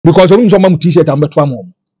because I'm some t-shirt I'm beto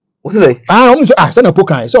am. What is it? Send a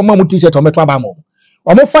poker so mom t-shirt I'm beto am.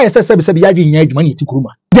 I'm fire say yadi nya adwuma ni tikuruma.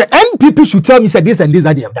 The NPP should tell me say this and this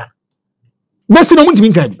that they have done. Best no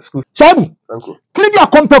muntimi kan bi. Shaibu. Can you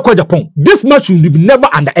compare kwa Japan? This much should be never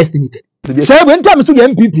underestimated. Shaibu enta so the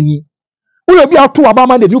NPP ni. We be out to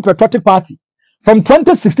Obama the New Patriotic Party from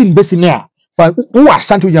 2016 basically now. Who are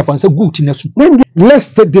Ashanti region for say good in the. Let's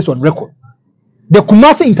set this on record. The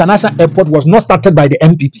Kumasi International Airport was not started by the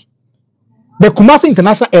NPP. The Kumasi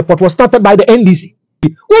International Airport was started by the NDC.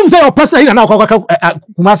 Who say your person in now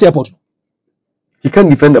Kumasi Airport? He can't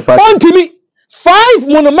defend the party. On to me, 5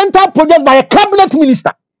 monumental projects by a cabinet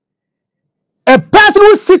minister. A person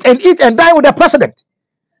who sit and eat and dine with the president.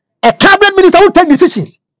 A cabinet minister who take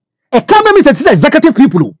decisions. A cabinet minister is executive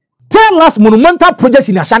people who tell us monumental projects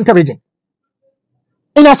in Ashanti region.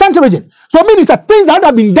 In Ashanti region. So I mean it's a things that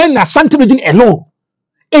have been done in Ashanti region alone.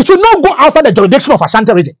 It should not go outside the jurisdiction of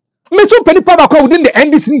Ashanti region. Mr. Penny Pabako within the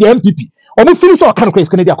NDC and the MPP. Or me feel so kind of crazy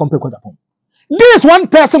Canadian compare Japan. This one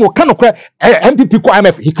person will kind of MPP ko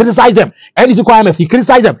IMF, he criticized them. NDC ko IMF, he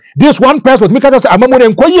criticized them. This one person with Mika say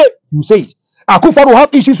Amamone Nkoye, you say it. Akufo will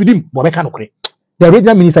have issues with him, but we cannot create. The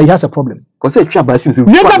regional minister he has a problem. Because say try since you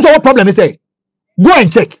come to what problem he say. Go and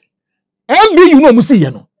check. MB you know musi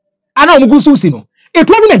no. Ana omugusu si no. It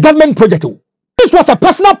wasn't a government project. This was a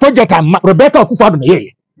personal project and Rebecca Akufo na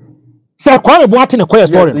ye. Say Kwame Boateng Nkoye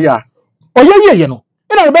story. Yeah. Oh yeah no.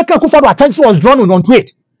 And Rebecca Akufo attention was drawn onto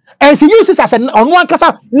it. And she uses as an on one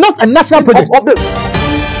class, not a national project.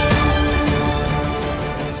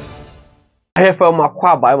 I felt my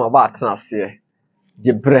qua by my battles here.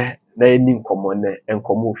 Jebre, they nin common and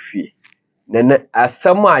come fee. Then a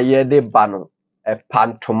summer year de bano, a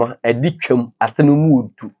pantoma, a dicum, as a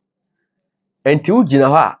mood to. And to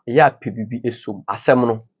Jinaha, ya PBB isum, a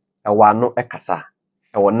seminal, a wano a cassa,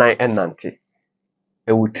 a 1 and 90.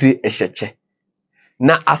 A would 3 a sheche.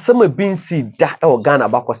 Na asama binsi da e Ghana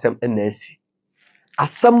bakwasem NNC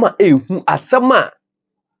asama ehu asama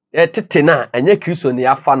tete na enye kristo ne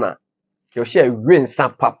yafa na yo hye wensa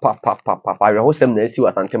papa we hosem na esi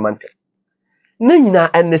wasantemante na nyina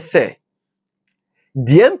ene se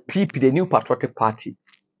the MPP the New Patriotic Party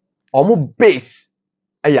omo base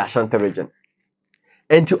e ya Ashanti region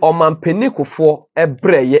enti omampenikofo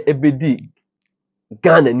ebreye ebedi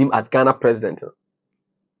Ghana nim as Ghana president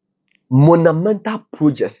monumental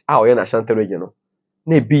projects in Ashanti region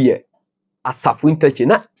na be ye asafu interchange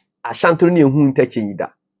na Ashanti ne hu interchange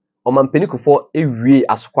da omampenikofo ewie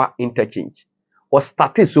asokwa interchange was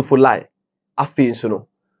started so for line afi so no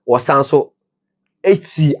was also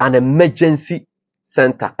HC an emergency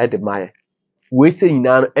center at the mile we say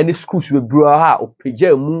nyina any schools we bro ha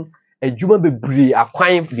opeja mu adwuma bebre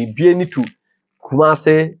akwan bibie ni to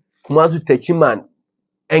Kumasu Techiman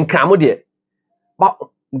enkramo de ba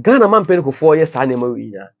Ghana man peniko 4 years anema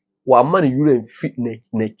wi na wa man euro fit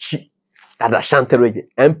na chi that Ashanti region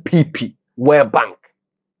MPP World Bank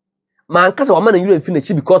man kasa wa man euro fit na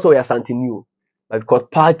chi because we Ashanti new because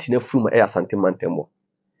party na from e Ashanti mantembo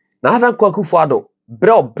na adan kwaku fado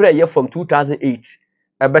bre ye from 2008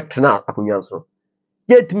 e betena akunyanso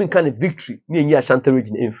yet min kan victory ni enyi Ashanti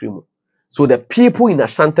region enfrimu so the people in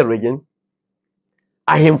Ashanti region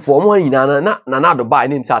ahemfo mo nyina na do ba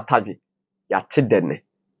ni nta atadwe ya tedene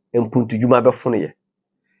empuntu juma be fono ye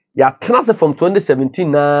ya tena from 2017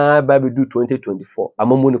 na ba be do 2024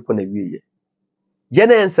 amamu ne ko na wiye ye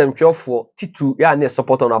na ensentwefo titu ya na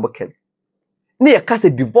support on aboken ne ye kase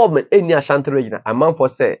development eni Ashanti region amanfo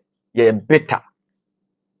say ye better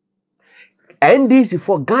NDC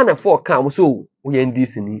for Ghana for come so we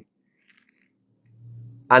NDC ni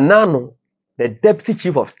anano the deputy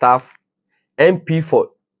chief of staff MP for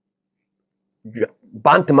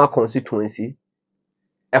Bantama constituency,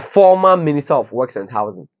 a former minister of works and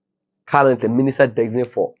housing, currently minister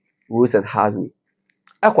designated for roads and housing.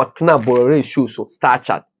 Ekwatena borore show so start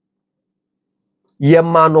chat. Ye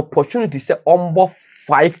man opportunity say ombo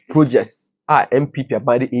 5 projects MPP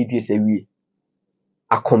by the ADS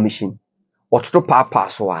a commission. Ototo papa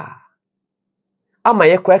so a. Ama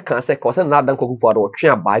ye kwa kan say cause na dan kwaku for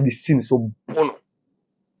otwe by the scene so bono.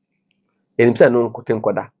 Enim say no nkote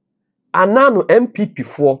nkoda. Anano MPP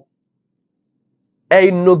for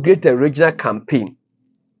inaugurate a regional campaign.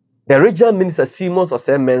 The regional minister Simons or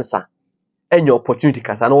say Mensa and your opportunity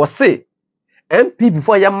kasa no say MPP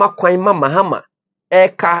for yama kwan mama hama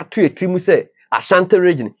ka to a team say Ashanti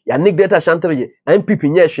region ya neglect Ashanti region MPP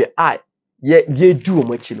nye hwe ye du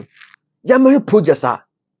omachi no yama projects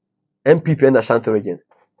MPP and Ashanti region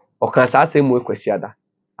o kan sa say mo kwasi ada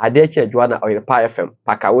ade che adwa na Oyrepa FM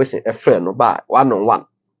pakawesen e frɛ no ba 1 on 1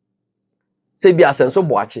 say bi Asenso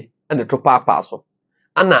Boakye and the to papa so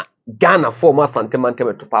Ana Ghana former Santeman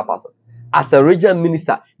to Papa. As a regional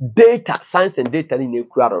minister, data, science and data in a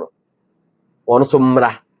crowd. One so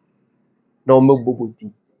mra. No more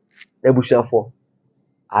boboti. Nebusha for.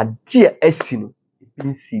 A dear Essino.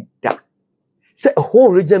 See that. Say a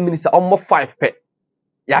whole regional minister almost 5 pet.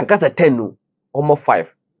 Ya got a 10 no. Almost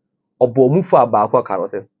 5. Or Bomufa about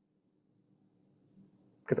Carrot.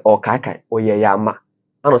 Or Kakai or Yama.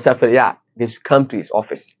 And also, yeah, this come to his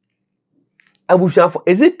office. I wish for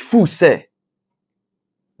is it true, sir?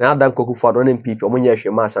 Now, Dan Coco for running people, when you're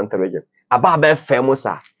your mass and region. About bear famous,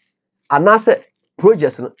 and I said,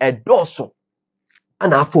 projects a dorsal,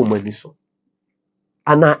 and I for money so.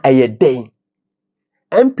 And I a day.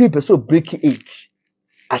 And people so breaking it.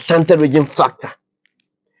 A Santa region factor.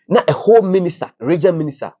 Not a whole minister, region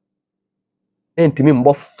minister. And to me,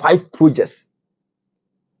 more 5 projects.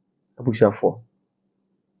 I wish for.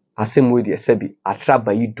 I same way the Sebi, I trap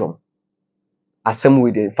by you drum. I same way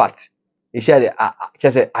the in fact. He said, I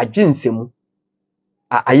said, I didn't see mu.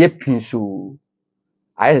 I pinsu.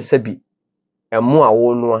 I said, be a more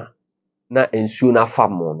one na ensu na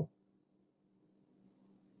farm.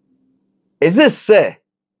 Is this, sir?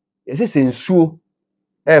 Is this ensu?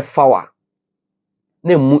 Fawa.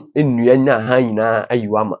 Ne mu enu na hanyina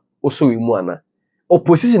ayiwama. Also imu ana.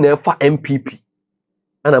 Opposition fa MPP.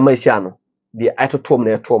 Ana ma isi ano. The atotom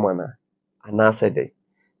na etom ana. Ana said,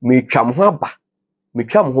 me twam ho aba. Me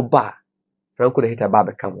twam ho ba. Franco the hit about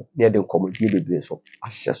the camel near the community between so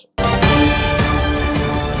access.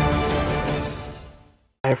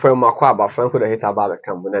 I find my quab Franco the hit about the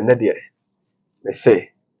camel and Nadia. Me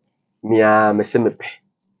say, me say me pay.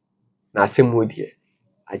 Na same with ye.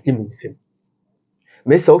 I didn't sim.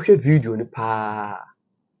 Me social video ni pa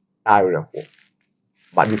I will.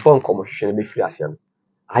 But before commotion be free as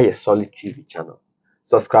I a solid TV channel.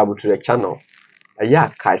 Subscribe to the channel.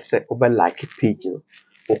 Yeah, I say over like a page.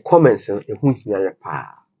 Or comments and who hear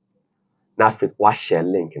pa. Nothing was share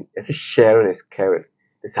link. If sharing is caring,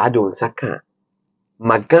 the side on Saka.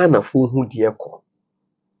 Magana fool who dear call.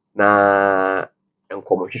 Na and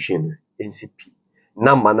communication NCP.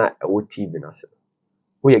 Na mana a wood TV nasa.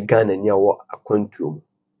 We a Ghana near what a quantum.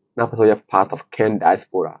 Na person part of Ken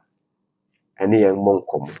diaspora. And young monk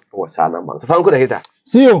come was Sana man. So Franco the hater.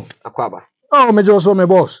 See you. Aquaba. Oh, me just my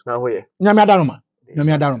boss. Now where? Nyamiadaruma.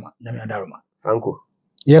 Nyamiadaruma. Franco.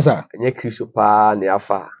 Yes, sir. And ye Chrisopa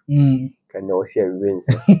neafa. Can you see a wins?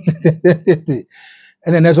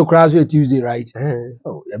 And then there's a crash Tuesday, right?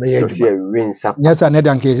 Oh, you see a wins up. Yes, I need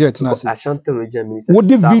an case. It's not. Ashanti region minister. What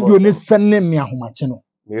the video is sending me a humachino.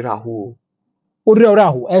 Mirahu.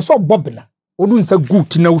 Urahu. I saw Bobina. Odun say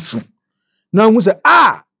good now soon. Now we say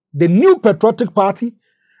the new patriotic party.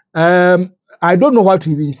 I don't know what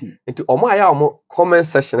to even see. Into Omaya comment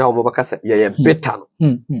section now Mobakasa yeah better.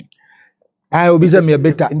 I will be me a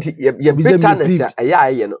better. Your bitterness,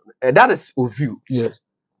 that is of you. Yes.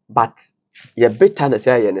 But your bitterness,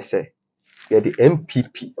 say, you're the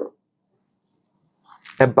MPP.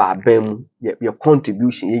 Your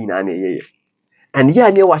contribution, and yeah,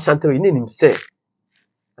 near Washington, you him say,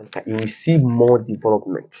 and you will see more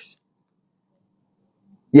developments.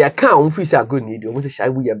 You can't feel a good need. You must say,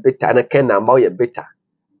 we are better, and I can't about your better.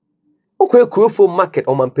 Okay, for market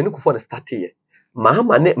or man penny for the start here.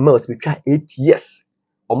 Mahama net mouse we try 8 years.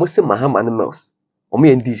 Almost say Mahama mouse.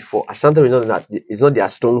 Indeed for Ashanti region that is not their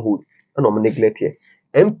stronghold. And neglect here.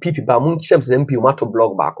 MPP ba mun champs MP mato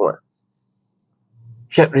blog back one.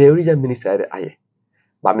 The regional minister aye.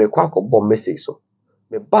 But me kwa ko bomb message so.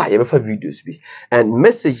 Me buy you for videos be. And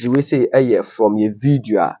message you say aye from your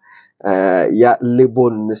video ya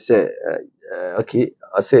label say okay,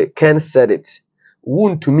 I say Ken said it.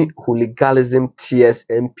 Wound to me hooliganism tears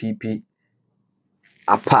MPP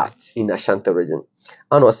apart in Ashanti region.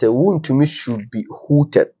 And I say, wound to me should be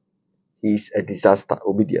hooted. He is a disaster.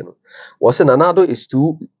 Obedient. Was another is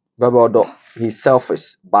too verbal. He's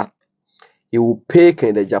selfish, but he will pay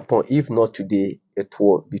in the Japan. If not today, it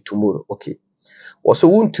will be tomorrow. Okay. Was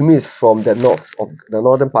wound to me is from the north of the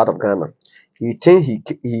northern part of Ghana. He think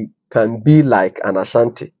he can be like an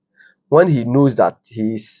Ashanti when he knows that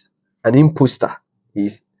he is an imposter.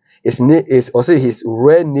 His name is also his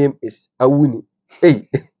real name is Awuni. Hey,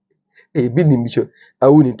 be Micho. I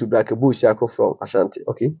will need to black a bull shackle from Ashanti.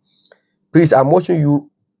 Okay, please, I'm watching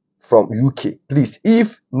you from UK. Please,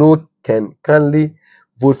 if no can kindly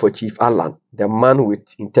vote for Chief Alan, the man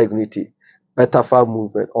with integrity, better far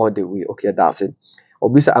movement all the way. Okay, that's it.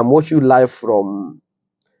 Obviously, I'm watching you live from.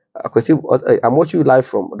 I'm watching you live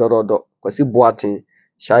from Kwasi Boateng,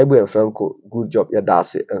 Shaibu and Franco. Good job, yeah,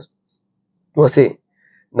 that's it. What's it?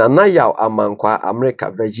 Nana Yao Amankwa,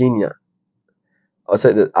 America, Virginia. I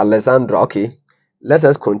said Alexandra, okay. Let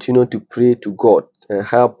us continue to pray to God and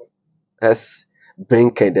help us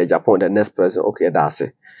bring Kende Japan the next president. Okay, that's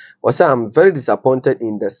it. Also, I'm very disappointed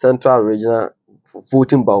in the Central Regional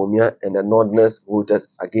voting Baumia and the Northerners voters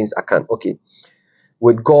against Akan. Okay,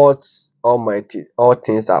 with God's Almighty, all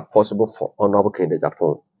things are possible for Honorable Kende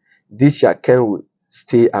Japan. This year, Ken will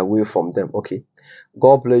stay away from them. Okay,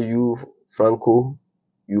 God bless you, Franco.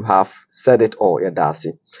 You have said it all, yeah, that's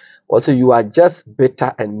it. Also, you are just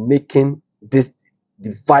bitter and making this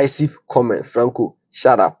divisive comment. Franco,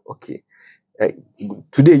 shut up. Okay.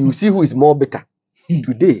 Today you see who is more bitter.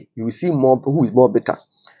 Today you see who is more bitter.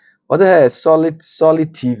 Also, has solid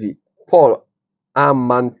TV. Paul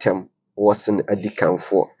Amantem was in a decam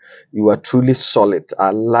for. You are truly solid.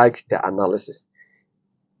 I like the analysis.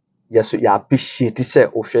 Yes, so you appreciate it. Say,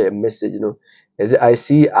 or share a message. You know, is it? I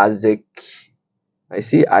see Isaac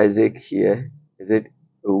here. Is it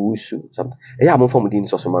Owusu? Something. Yeah, I'm from the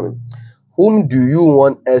social mami. Whom do you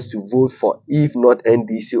want us to vote for if not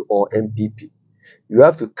NDC or MPP? You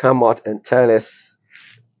have to come out and tell us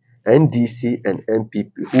NDC and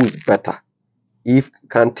MPP who is better. If you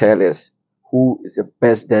can't tell us who is the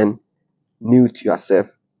best, then mute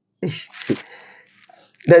yourself.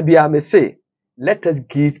 Then I may say, let us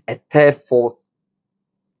give a third, fourth,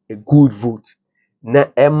 a good vote. Na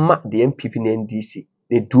Emma the MPP and NDC,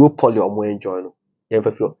 they duopoly or more enjoy.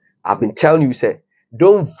 I've been telling you, say,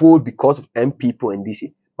 don't vote because of MPP and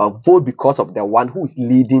NDC, but vote because of the one who is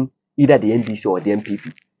leading either the NDC or the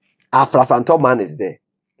MPP. After man is there.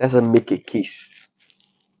 Let's make a case.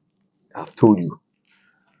 I've told you.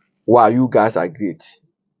 Wow, you guys are great.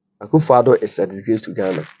 Akufo-Addo is a disgrace to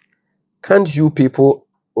Ghana. Can't you people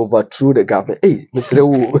overthrow the government? Hey, Mr.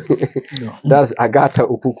 No. That's Agatha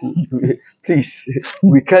Opoku. Please,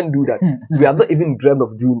 we can't do that. We have not even dreamed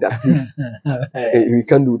of doing that. Please, we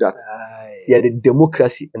can't do that. Yeah, the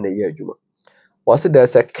democracy and the year Juma. Also,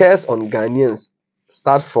 there's a curse on Ghanaians.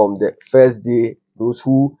 Start from the first day. Those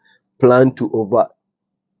who plan to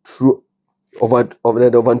overthrow of Dr.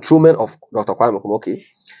 Kwame Nkrumah. Okay,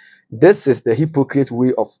 this is the hypocrite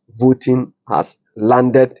way of voting has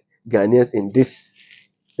landed Ghanaians in this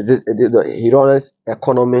erroneous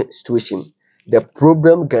economic situation. The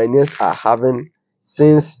problem Ghanaians are having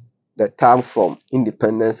since the time from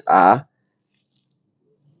independence are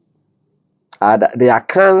the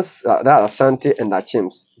Akans, the Ashanti and the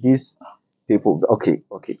Chims. These people, okay.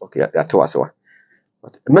 That was what.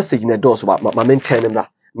 But message in the doors about my maintain them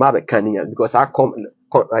because I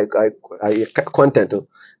content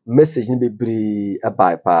message in be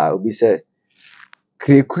by we say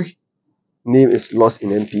Krekwi name is lost in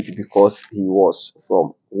MPP because he was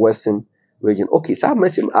from Western region. Okay, so I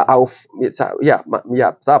message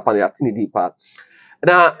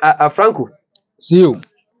now Franco. See you.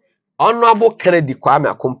 Honorable Kennedy Kwame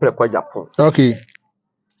Akompre kwa Japan. Okay.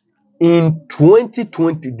 In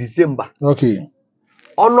 2020 December. Okay.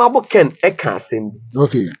 Honorable Ken Ekasim.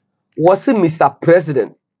 Okay. Was Mr.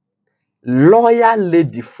 President, lawyer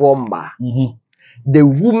lady former, the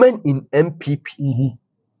woman in MPP,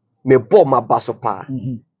 me boma basopa,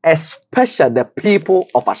 especially the people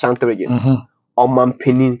of Ashanti region, or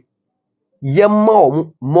Mampini,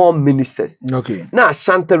 more ministers. Okay. Now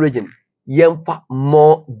Ashanti region, yemfa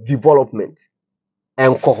more development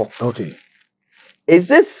and coho. Okay.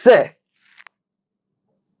 Is it say?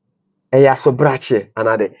 Eya sobrache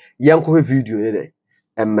anade yanko video ne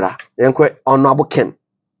emra yanko Honorable Ken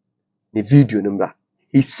the video number.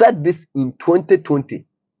 He said this in 2020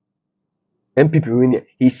 MPP winner.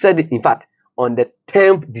 He said it in fact on the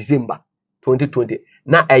 10th December 2020.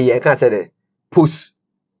 Now I can say the post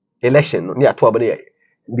election near 12 BBI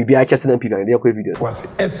MPP and the video was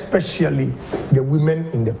especially the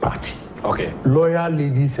women in the party. Okay. Loyal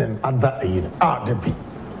ladies and other the people.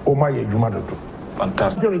 Omaye Jumadoto.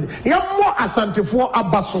 Fantastic. Yammo Asantefo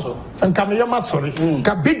Abaso. And Kamiyama sorry.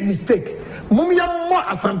 A big mistake. Mumiyammo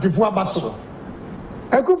Asantefo Abaso.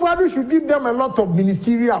 Akufo-Addo should give them a lot of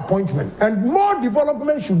ministerial appointment and more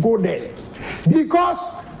development should go there. Because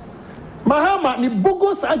Mahama, the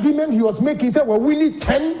bogus argument he was making, he said, well, we need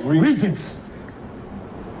 10 regions.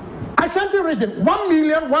 Ashanti region,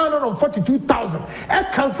 1,142,000. I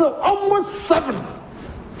cancel almost 7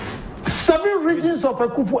 regions of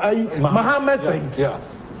Akufo-Addo. Mahama saying, yeah.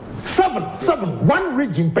 7, 1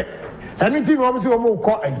 region. Anything obviously we will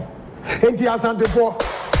call it. Enti Asante for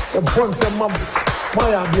a bon some mom.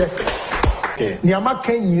 My idea. Niama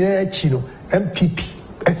Kenya Chino, MPP,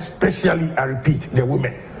 especially I repeat, the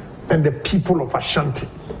women and the people of Ashanti.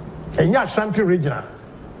 And Ashanti regional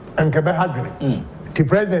and Quebec Hagri. The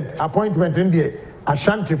president appointment in the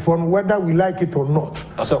Ashanti from whether we like it or not.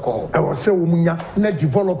 I will say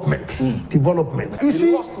development. Development. You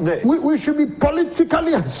see, we should be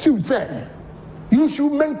politically astute, sir. You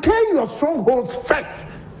should maintain your strongholds first.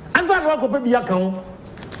 As I walk up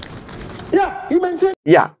yeah, you maintain.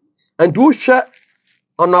 Yeah, and do share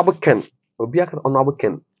honorable Ken, Obiaka honorable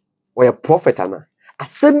Ken, or a prophet, Anna.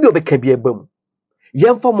 Assembly of the can be a boom.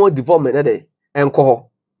 Young for more development, a day, and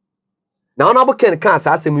call. Now, honorable Ken can't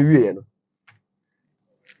ask him,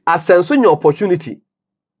 Asenso your opportunity.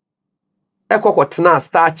 Eko kwatena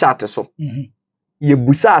star chart so. Ye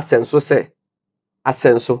busa Asenso say.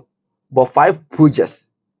 Asenso, but 5 projects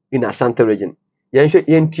in Ashanti region. Yenhwe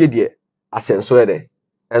yentie de Asenso ede.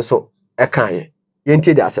 And so ekan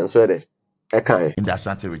yentie de Asenso ede. Ekan in the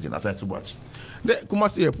Ashanti region, as I to watch. The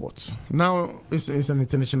Kumasi Airport. Now it's an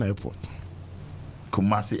international airport.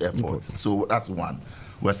 Kumasi Airport. So that's one.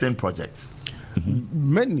 We're saying projects.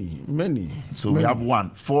 Many. So we have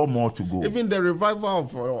 4 more to go. Even the revival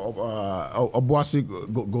of Boakye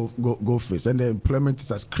go face and the employment it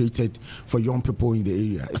has created for young people in the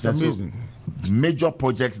area. It's amazing. Major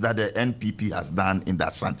projects that the NPP has done in the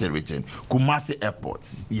Ashanti region. Kumasi Airport,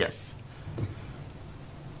 yes.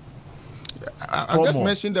 I just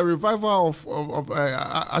mentioned the revival of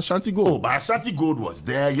Ashanti Gold. Oh, but Ashanti Gold was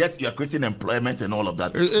there. Yes, you are creating employment and all of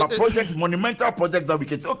that. But project, monumental project that we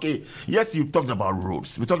can say, okay, yes, you've talked about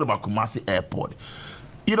roads. We talked about Kumasi Airport.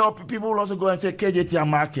 You know, people will also go and say KJT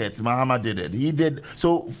Market, Mahama did it. He did.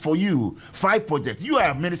 So for you, 5 projects. You are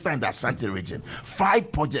a minister in the Ashanti region.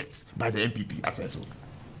 5 projects by the NPP. Asenso.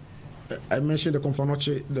 I mentioned the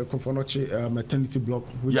Konfonoche maternity block.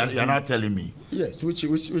 You're not telling me. Yes, which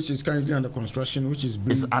is currently under construction,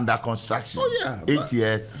 it's under construction. Oh yeah, 8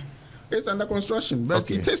 years. It's under construction,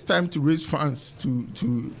 but it takes time to raise funds to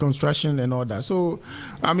construction and all that. So,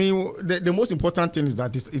 I mean, the most important thing is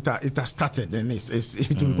that it has started and it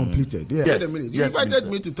will be completed. Yeah. Yes. You invited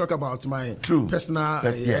me to talk about my personal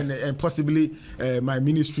and possibly my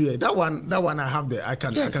ministry. That one I have I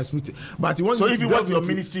can speak to. But so if you what your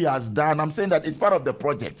ministry has done, I'm saying that it's part of the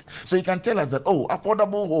project. So you can tell us that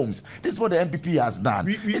affordable homes. This is what the MPP has done.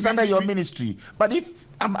 It's under your ministry. But if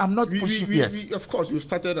I'm not pushing. We, of course, we've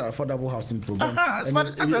started our affordable housing program.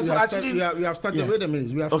 We have started. Wait a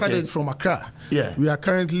minute. We have started from Accra. Yeah. We are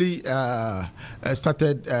currently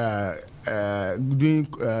started doing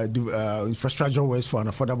infrastructure works for an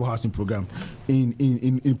affordable housing program in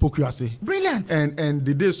Boakye. Brilliant. And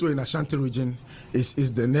the day so in Ashanti region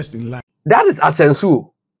is the next in line. That is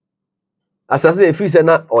Asenso. Asenso, if you say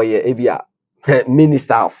not, or yeah,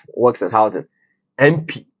 Minister of Works and Housing,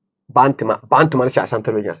 MP. Bantama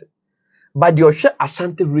Ashanti region. But the Osha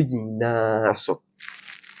Ashanti region na so.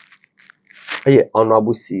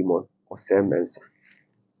 Honorable Simon or Mensa.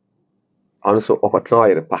 Also Okotana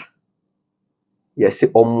Yerepa. Yes,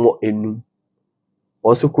 Omo Enu.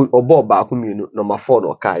 Also could Obo Bakumino number 4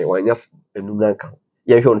 no Kai when you have Enum Nanka.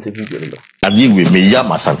 Yeah, on the video. I deal with me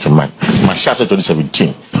Yama Santaman. My Shasa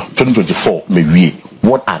 2017, 2024, maybe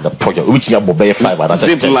what are the projects which you have Bobay 5 and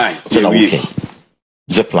zip line.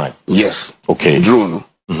 Zip line. Yes. Okay. Drone.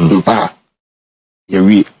 Mpa. Yeah,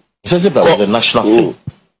 we. Zip line is the national thing.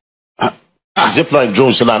 Zip line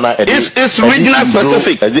drones. It's regional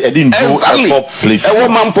specific. Exactly.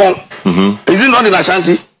 Is it not in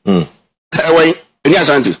Ashanti? In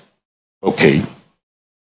Ashanti. Okay.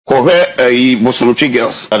 Bosonochi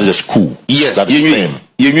girls. That is a school. Yes. That is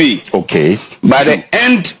same. Okay. By the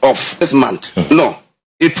end of this month, no,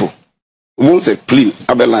 April, we won't say clean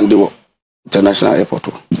Abelande International Airport.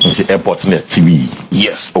 It's the airport near TV.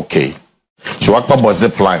 Yes. Okay. So what about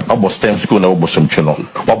zip line? What about STEM school? What about some channel?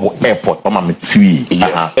 What about airport? What about TV?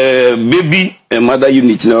 Yeah. Baby, a mother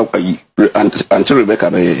unit now. Until Rebecca,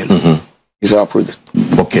 is our project.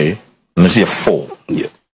 Okay. And let's see 4. Yeah.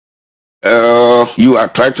 You are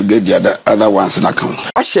trying to get the other ones in account.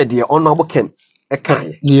 I share the honorable Ken.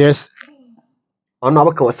 Yes.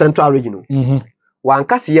 Honorable Ken was Central Regional. One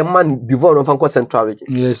kasi man developed from Central Region.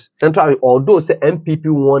 Yes. Central Region, although say MPP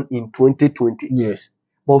won in 2020. Yes.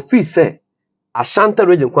 But fee say Ashanti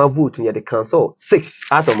region can vote in the council 6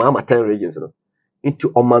 out of my 10 regions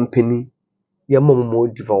into Omampeni, more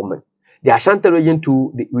development. The Ashanti region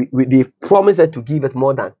too, they promised to give it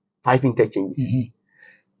more than 5 interchanges.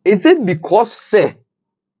 Is it because say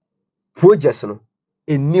projects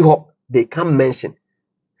in New York they can mention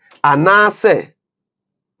and now say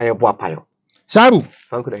Ayabuapayo? Saru,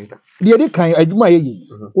 the other kind I do my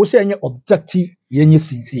also any objective yenye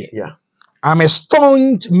sincere. Yeah. I'm a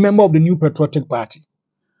staunch member of the New Patriotic Party.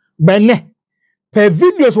 Bene, per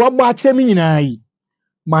videos what Boakye me in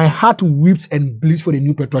my heart weeps and bleeds for the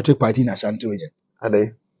New Patriotic Party in Ashanti region. Are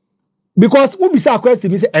they? Because we be say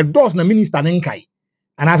question me say a doors na minister nkai.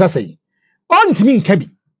 And as I say, on to me nkabi.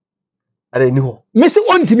 I don't know. Messi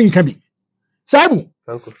on to me nkabi. Sabu.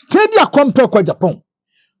 Kenya compare kwa Japan.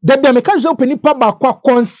 The Americans open nipa ba kwa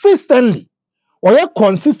consistently. Or you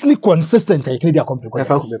consistent Kenya compare kwa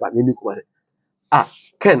Japan.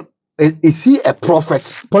 Ken, is he a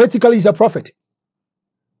prophet? Politically, he's a prophet.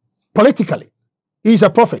 Politically, he's a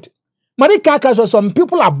prophet. Marika, so some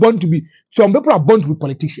people are born to be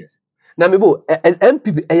politicians. Na mebo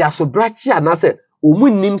MPP so brachi and I say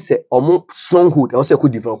nim se omo stronghold also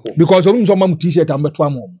could develop. Because so mam t-shirt am beto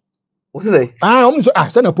am. What say?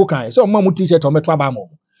 Say na pokan. So mam t-shirt am beto am.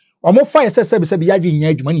 Omo fire say be yadwe nya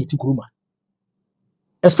adwuma ni tikuruma.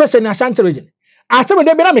 Especially in Ashanti region. I say when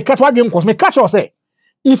they be na me catch wadwe cause me catch say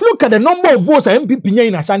if you look at the number of votes MPP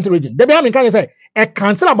in Ashanti region, they be me can say a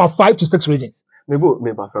cancel about 5 to 6 regions.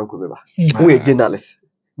 Mebo Franco meba. We a journalist.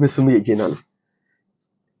 Me so me a journalist.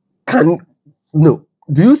 Do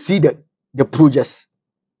you see the projects?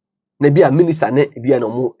 Maybe a minister be an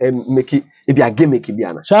make it be a game make it be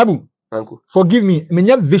an Shabu. Franco. Forgive me, me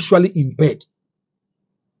not visually impaired.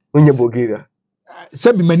 When you Bulgaria.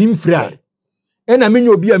 Say be manim free. And I mean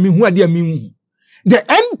you be a me who are me. The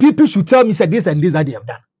NPP should tell me say this and this that they have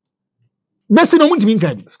done. Best no want me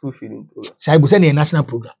school feeding program. Shabu say a national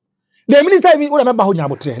program. The minister even remember how you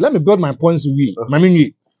let me build my points we.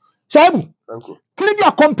 Mami Shabu. Franco. Kennedy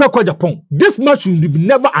compare kwa Japan. This much should be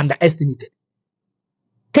never underestimated.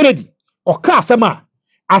 Kennedy or Kasama,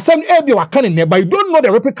 Assembly Ebi Wakane, but you don't know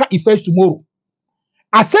the replica effects tomorrow.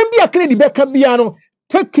 Assembly Kennedy Bekabiano,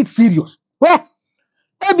 take it serious. Well,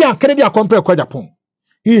 Ebi and Kennedy compare kwa Japan.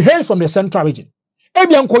 He hails from the central region.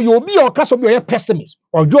 Ebi and Koyobi or Kasobi or a pessimist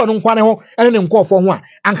or Joe Nquaneho and then call for one.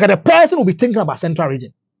 And the person will be thinking about central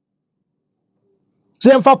region.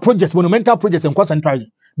 Same for projects, monumental projects in central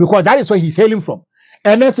region. Because that is where he's hailing from.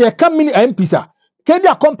 And as a coming MP, sir,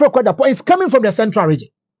 Kenya compare is coming from the central region.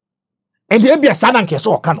 And there be a Sanan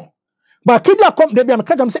Keso Kano. But Kenya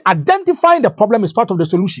say identifying the problem is part of the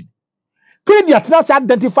solution. Kenya tries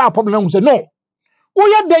identify a problem and say, no. Oh,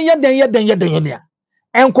 yeah.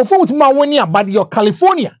 And conform with Mawania, but your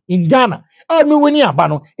California in Ghana,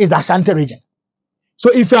 Bano is the Ashanti region.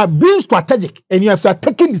 So if you are being strategic and if you are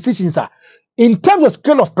taking decisions, sir, in terms of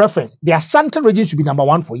scale of preference, the Ashanti region should be number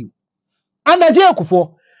 1 for you. And Nigeria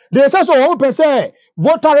Kufo, they say so open say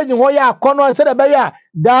voter region where corner said about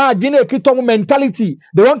that Gine Kito mentality.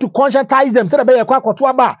 They want to conscientize them. Said about kwa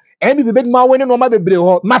kotuaba. Emi be ma when no ma bebre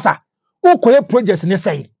ho massa. O koye projects ne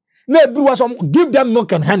say. Na do some give them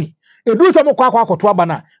milk and honey. They do some kwa kotuaba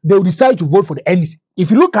na. They will decide to vote for the NDC.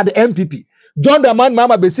 If you look at the MPP, John the man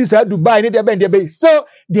Mama Besi said Dubai need be still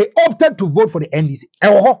they opted to vote for the NDC.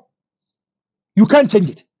 You can't change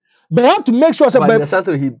it. But you have to make sure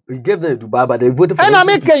that he gave them Dubai, but they voted for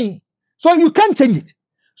and so you can't change it.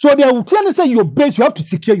 So they will trying to say your base, you have to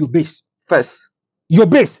secure your base. First. Your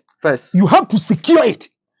base. First. You have to secure it.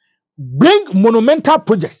 Bring monumental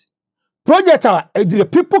projects. Projects are the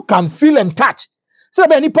people can feel and touch. So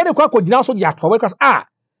that anybody can denounce the act for because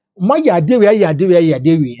my idea and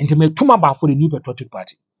me tuma for the new patriotic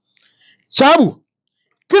party. Shabu.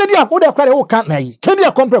 Kennedy akoda kwale o kan na yi. Kennedy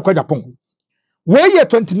compare kwa Japan. Where year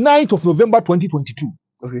 29th of November 2022.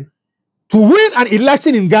 Okay. To win an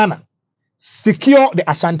election in Ghana, secure the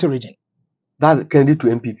Ashanti region. That's Kennedy to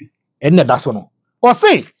MPP. And that's one. Or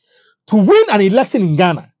say, to win an election in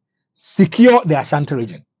Ghana, secure the Ashanti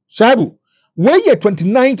region. Shaibu, where year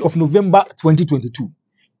 29th of November 2022.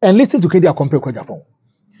 And listen to Kennedy compare kwa Japan.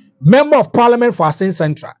 Member of Parliament for Asenso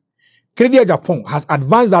Central, Kennedy Japan has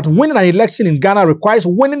advanced that winning an election in Ghana requires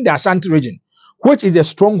winning the Ashanti region, which is the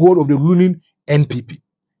stronghold of the ruling NPP.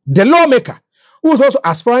 The lawmaker, who is also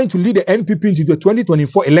aspiring to lead the NPP into the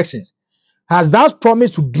 2024 elections, has thus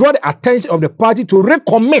promised to draw the attention of the party to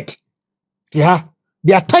recommit, the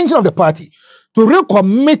attention of the party to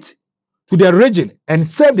recommit to the region and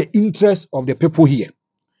serve the interests of the people here.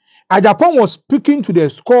 Japan was speaking to the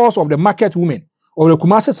scores of the market women of the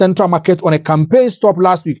Kumasi Central Market on a campaign stop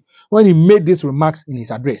last week when he made these remarks in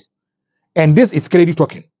his address. And this is Kennedy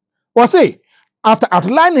talking. Or say, after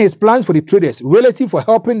outlining his plans for the traders relative for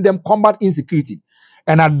helping them combat insecurity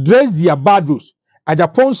and address their bad rules,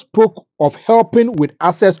 Japan spoke of helping with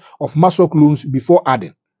access of Masrock loans before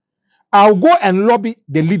adding, I'll go and lobby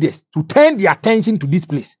the leaders to turn their attention to this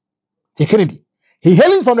place. Say Kennedy, he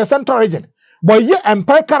hailing from the central region, but here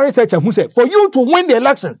empirical researcher who said, for you to win the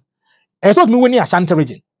elections, it's not me winning Ashanti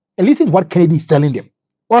region. And listen to what Kennedy is telling them.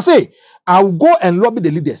 Or say, I'll go and lobby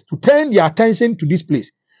the leaders to turn their attention to this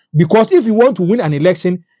place. Because if you want to win an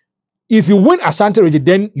election, if you win Ashanti region,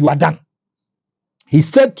 then you are done. He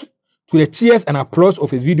said to the cheers and applause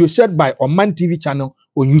of a video shared by Oman TV channel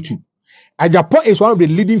on YouTube. Japan is one of the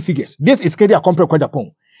leading figures. This is Kennedy Akompre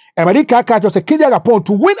Japan. And America was a Kennedy Japan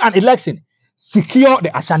to win an election, secure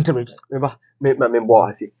the Ashanti region.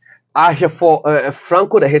 I have for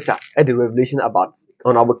Franco the hater at the revelation about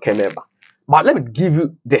Honorable Kemeba. But let me give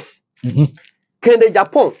you this. Kennedy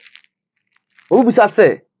Japan. Who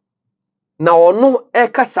say now no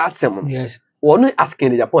eka sasem. Yes. One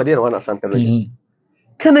asking the Japan they want Ashanti region.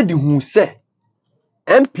 Kennedy who say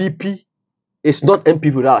MPP is not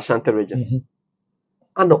MPP without Ashanti region.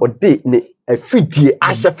 And ode ne afidie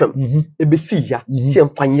asefem ebesi ya si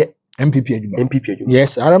emfanye MPP.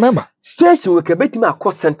 Yes, I remember. Station we can bet me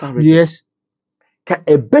across Central region. Yes. Ka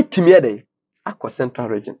bet me dey across Central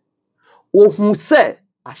region. Who say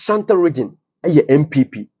Ashanti region eye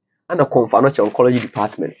MPP and a confidential oncology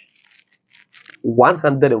department.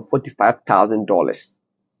 $145,000.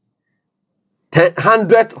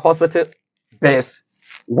 100 hospital beds,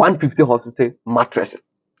 150 hospital mattresses.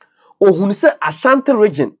 Who say Ashanti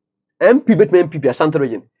region MPP Ashanti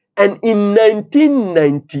region. And in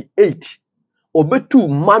 1998, Obetu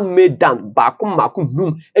man-made dam bakum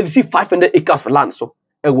room and see 500 acres of land so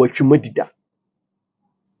and what you made that.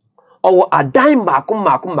 Or a dime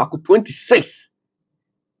bakum 26.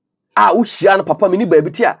 Ushiana papa mini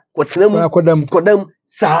baby tia kodem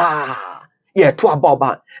sa yeah to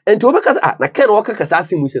about and to make na ken work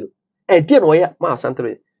kasasi musino and dear no ya ma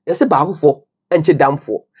Ashanti yes baako for and che dam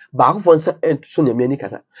for baako for nsa and so na mani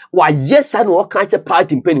kata wa yes and work kan che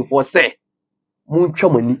party penny for say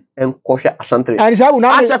muntwamani and kohwe Ashanti and say una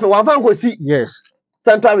Ashanti one fan go see yes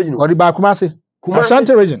Central region or the Bakumasi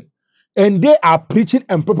Ashanti region, and they are preaching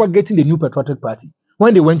and propagating the new patriotic party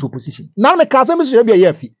when they went to opposition. Now the Kazemi should be a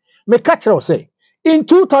year fee. Me catch say in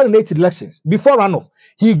 2008 elections before runoff,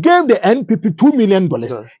 he gave the NPP $2 million,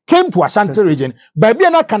 came to Ashanti region, baby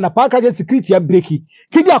na kana package security breaky,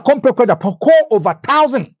 kidi Akompre the call over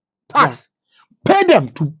 1,000 tax, pay them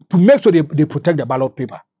to make sure they protect the ballot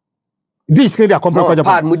paper. This Kennedy Akompre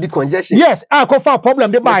part mudi congestion. Yes, I go for a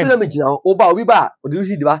problem they buy. Oba we ba o do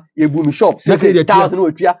see the e boom shop 6,000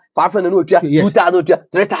 otua 500 otua 2,000 otua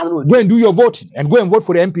 3,000. Go and do your voting and go and vote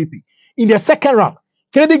for the NPP. In the second round,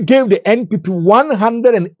 Kennedy gave the NPP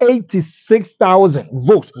 186,000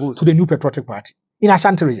 votes to the new patriotic party in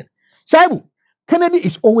Ashanti region. Shaibu, Kennedy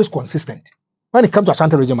is always consistent when it comes to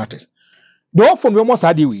Ashanti region matters. The often we almost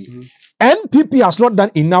had NPP has not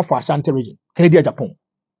done enough for Ashanti region. Kennedy Japan.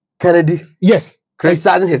 Kennedy. Yes.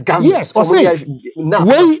 Criticizing his government. Yes.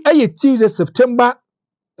 Tuesday, September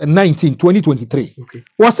 19, 2023. Okay.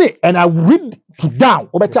 And I read to down.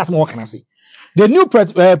 What can I say? The new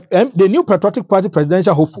patriotic party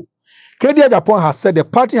presidential hopeful, Kennedy Japan has said the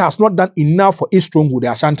party has not done enough for its stronghold, the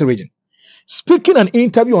Ashanti region. Speaking an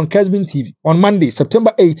interview on Kesbin TV on Monday,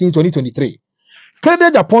 September 18, 2023,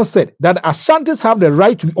 Kennedy Japan said that Ashantis have the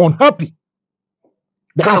right to be unhappy.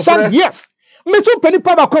 The Ashanti, yes. Mr. Penny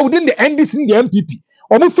Pabakwa within the NDC in the MPP.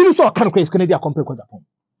 Or we feel so kind of Kennedy Japan.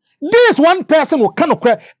 This one person who cannot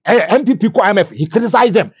MPP ko IMF, he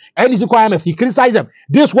criticized them. NDC ko IMF, he criticized them.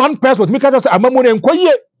 This one person with Mika just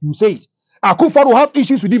you say it. Akufo will have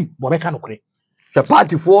issues with him, but cannot create. The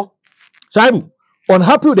party for Shaibu,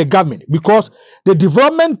 unhappy with the government because the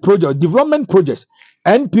development projects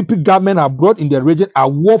NPP government have brought in the region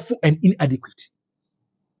are woeful and inadequate.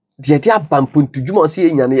 He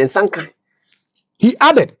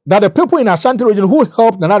added that the people in Ashanti region who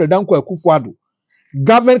helped Nana Danko Akufo-Addo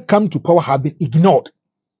government come to power have been ignored.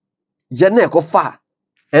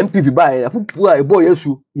 MPP buy a boy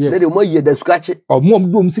yesu. Let them hear the scratch or more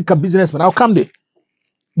businessmen. How come they?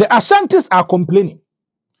 The Ashantis are complaining.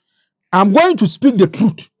 I'm going to speak the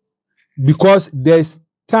truth because there's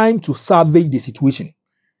time to survey the situation.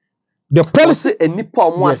 The policy and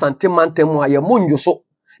Nippon more sentiment more your moon so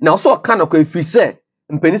now so kind of if you say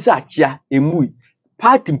Penisa chia emui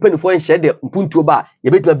party penny for and share the punto bar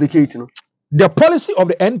you bet replicate. The policy of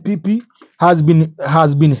the NPP has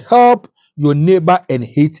been help your neighbor and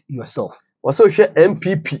hate yourself. Also share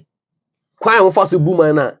NPP. Quite on fast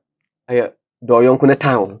boomer na do yonkune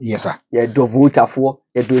town. Yes sir. Yeah do vote for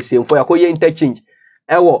yeah do same for your interchange.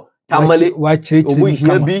 Ewo tamale obu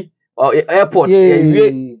here be airport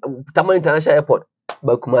Tamale International Airport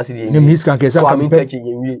Bakumasi di Minisca kesa so I'm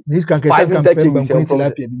interchange Minisca kesa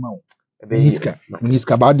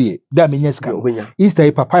Minisca badi da Minisca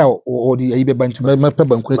Easter papa or the ibe bantu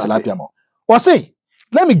bankure tilapia mo. Say,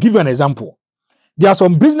 let me give you an example. There are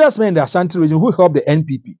some businessmen in the Ashanti region who help the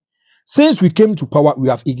NPP. Since we came to power, we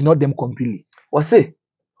have ignored them completely. Say,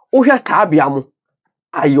 Oya Tabiamo,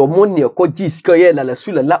 Ayomoni, Kojis, Koyela, La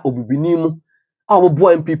Sulala, Obibinimu, our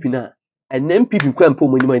boy NPP na. and MPP kwa mpo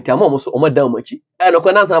monima nti ama so omoda omachi e no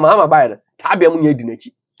kwana sama ama bae tabia mu nya di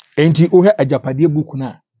nachi enti ohe ajapade book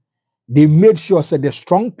na they made sure said the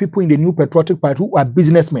strong people in the New Patriotic Party who are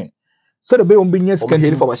businessmen so the be on business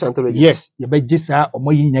can for Ashanti region. Yes you be just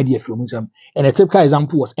omoyi nya de afro and a typical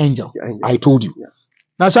example was Angel. I told you.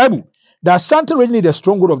 Now Shaibu, the Ashanti region is the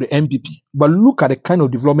stronghold of the MPP, but look at the kind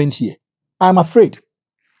of development here. I'm afraid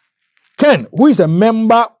Ken, who is a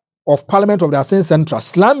member of Parliament of the Asenso Central,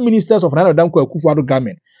 slammed ministers of Nana Danko Akufo-Addo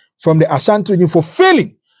government from the Ashanti region for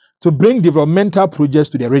failing to bring developmental projects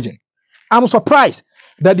to the region. I'm surprised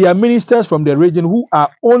that there are ministers from the region who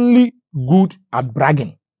are only good at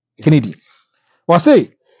bragging. Kennedy. Or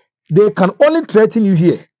say, they can only threaten you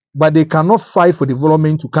here, but they cannot fight for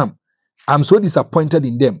development to come. I'm so disappointed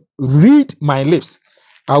in them. Read my lips.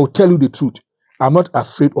 I will tell you the truth. I'm not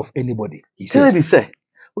afraid of anybody. He said. Kennedy say,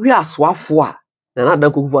 we are swafwa. Na na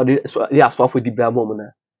dan kokufo de aswafo di bra mom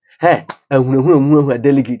na he ehunehunu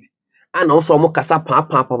delegate ana also mo kasa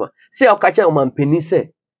pa se o ka che o mampani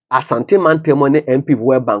se Asante mantemo ne MP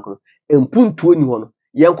World Bank no empuntuo ni ho no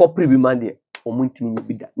yenko pribi man de o muntimi nyi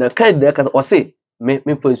bida na kan de ka o se me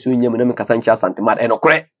fansu nyam na me kasa nchi Asante man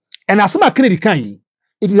enokre and asma Kennedy kan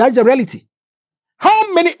it is a reality.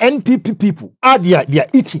 How many NPP people are they are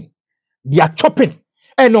eating, they are chopping,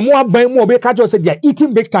 and no more by more be say they are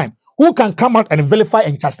eating big time. Who can come out and vilify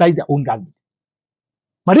and chastise their own government?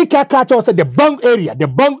 Marika Kato said the bank area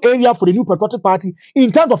for the New Patriotic Party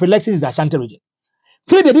in terms of elections is the Ashanti region.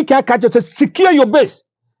 Marika Kato says secure your base,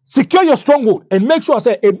 secure your stronghold, and make sure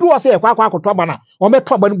say a do say kwa trabana or make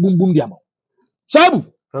trouble boom boom diamo.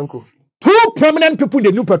 Shabu, Franco. 2 prominent people in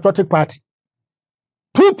the New Patriotic Party,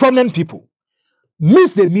 2 prominent people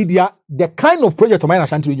miss the media the kind of project of my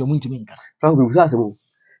Ashanti region. Franco,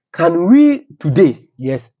 can we today?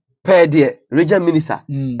 Yes. Per the regional minister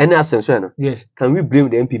and Asenso, yes. Can we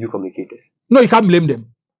blame the MPP communicators? No, you can't blame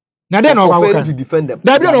them. Now they're not failing to defend them.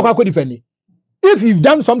 They're not going to defend it. If you've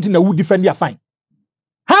done something that would defend you, fine.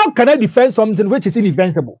 How can I defend something which is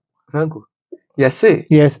indefensible? Franco, yes, say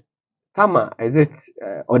yes. Tama, is it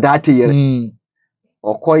or that year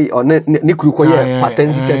or koi or Nikru koye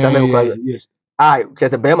patent test and yes. I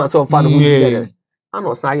get a bear so far. I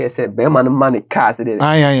know say said bearman money car today.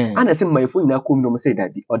 And I say my phone na come no say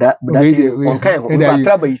that or that but that on kind of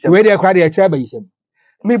trouble is where they acquire trouble is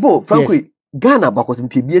me bo frankly Ghana bakos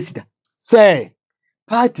mtibie sida say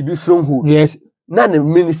party be stronghold yes na the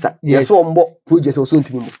minister yes so mbo project so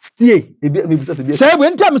ntimi mo tie e be me bisa to be say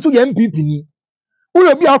when time so the MPP ni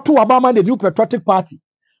we be out to Obama the New Patriotic Party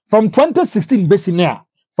from 2016 base now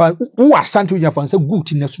for who Ashanti region for say good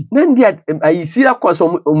in nasu na ndia I see that cause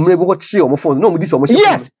omrebo ko chi omo phone no mo dis omo shi.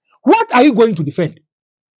 Yes, what are you going to defend?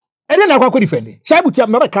 And then I defend. Shaibu tia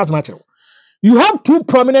member cast match. You have 2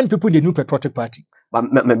 prominent people in the New Patriotic Party. But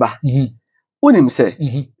member. Unim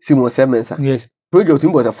say Simon Semensa. Yes. Project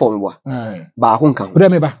him was a form wa. Ba ho nkan.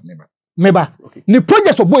 Member. The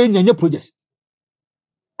projects of boy nyanya projects.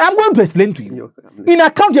 I'm going to explain to you. In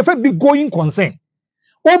account of a big going concern.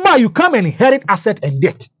 Oma, you come and inherit asset and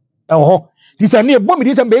debt. This is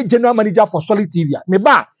a general manager for Solid TV.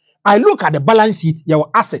 Meba, I look at the balance sheet,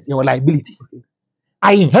 your assets, your liabilities.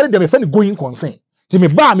 I inherit them a going concern. To me,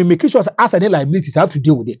 me make sure asset and liabilities have to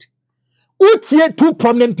deal with it. Here 2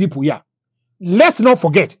 prominent people here. Let's not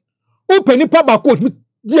forget. Open it back quote me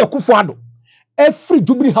dear Akufo-Addo. Every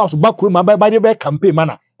Jubilee House back room by the campaign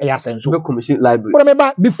manner. Asenso commission library. But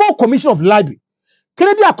remember, before commission of library,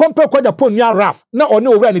 Kennedy a compare kwa Japan near RAF. Na or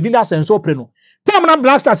no over and Asenso preno. Time na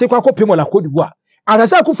blaster say kwa pemo la Cote d'Ivoire. And I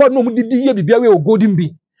say Akufo-Addo no mudi ye bibia we o golden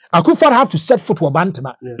bee. Akufo-Addo have to set foot for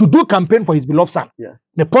Bantama to do campaign for his beloved son.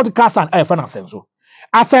 The podcast son Asenso.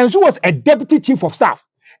 Asenso was a deputy chief of staff.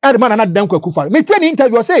 And man na dan Akufo-Addo. Me tell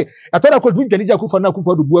interview say I thought I could win Janija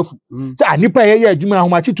Akufo-Addo buafu. Say anipa ye adwuma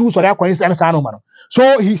ahomachi tu sori akwan say na no man.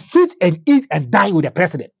 So he sits and eat and dine with the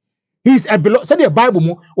president. He's a beloved. Say the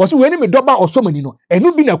Bible was when me doba or so many no. And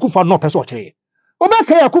no be na Akufo-Addo no person chere.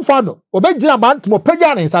 Obeka Akufo-Addo. Obegina man to mo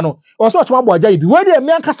pagya na nsa no. Was what one boy jai bi. Where the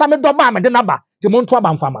me ankasa me doba me de naba. Ti mo nto aba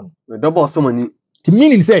mfa man. Me doba so many. To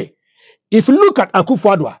meaning say if you look at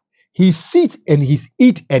Akufo-Addo, he sits and he's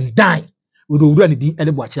eat and dine with Owura Nidi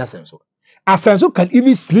Eleboachi Asenso. Asenso can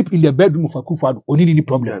even sleep in the bedroom of Akufo-Addo. Only any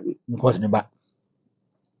problem because never.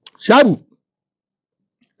 Shabu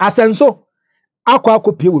Asenso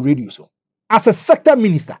Ako pay with radio so as a sector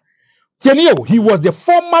minister. He was the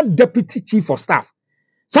former deputy chief of staff.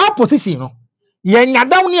 So position,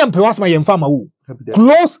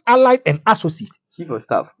 close allied and associate. Chief of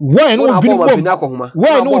staff. Why no bomb?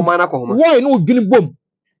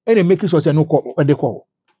 And make sure no call.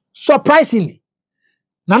 Surprisingly,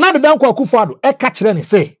 Nana Danko Akufo-Addo catch them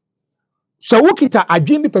say So Ukita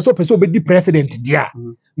adwin bi person be the president there.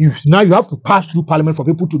 Now you have to pass through parliament for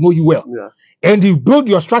people to know you well. Yeah. And you build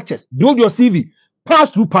your structures, build your CV,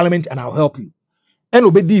 pass through parliament, and I'll help you. And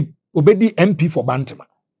Obedi MP for Bantama.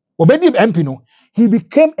 Obedi MP no, he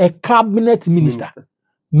became a cabinet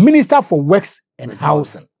minister for works and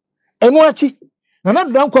housing. And watch it. Now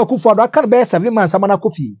not done for I can't bear 7 months. I'm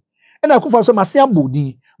coffee. And I could for some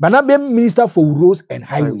Bodi, but not be minister for roads and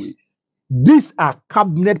highways. These are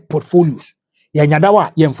cabinet portfolios.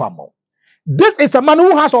 Yanyadawa yemfamo. This is a man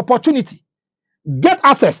who has opportunity. Get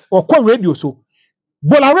access or call radio so.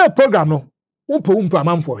 Bolare program no. Umpo a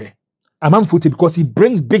man for her. A man for it because he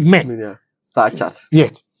brings big men. Yeah. Star chat.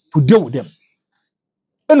 Yet to deal with them.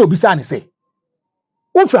 And Obisani say,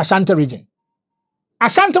 Ufa Ashanti region.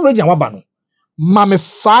 Ashanti region wabano. Mame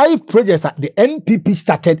 5 projects at the NPP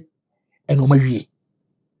started and Omarie.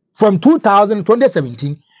 From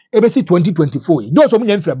 2017, ABC 2024. Those are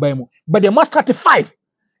but they must start 5.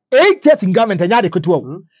 8 years in government and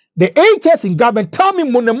the 8 years in government, tell me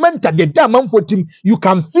monumental the damn for team you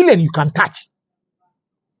can feel and you can touch.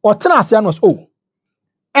 Or Transianos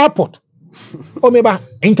airport. Or maybe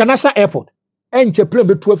international airport. And plane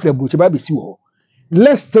 12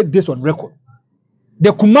 let's set this on record. The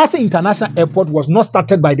Kumasi International Airport was not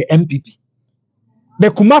started by the MPP. The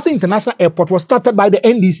Kumasi International Airport was started by the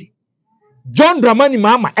NDC. John Dramani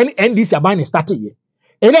Mahama and NDC are started here.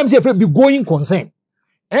 And I'm saying be going concern.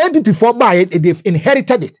 MPP for by it, they've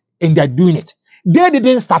inherited it and they're doing it. They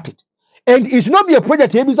didn't start it. And it should not be a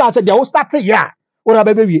project here because I said they all started here. Or a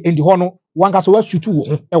baby in the honor, one can so shoot.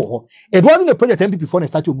 It wasn't a project MPP for the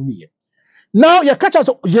statue movie here. Now you catch us,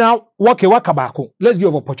 waka. Let's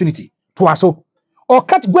give opportunity to us. Or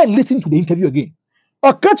catch, go and listen to the interview again.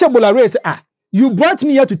 Or catch a Bolare say, you brought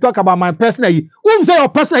me here to talk about my personal. Who say your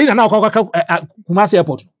personal in now Kumasi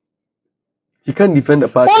Airport? You can't defend the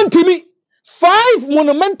party. On to me, 5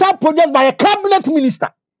 monumental projects by a cabinet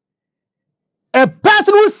minister. A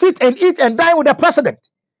person who sits and eat and dine with the president.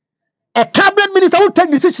 A cabinet minister who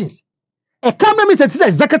take decisions. A cabinet minister is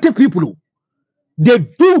executive people who they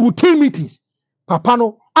do routine meetings.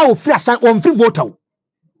 Papano, I will free assign on free voter.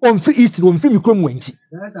 On free east, on free mikrom wenchi.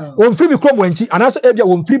 On free mikrom wenchi, and also area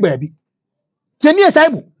on free baby.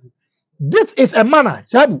 This is a manner,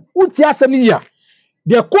 Sabu, Utia Semia.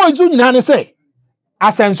 The coins in say,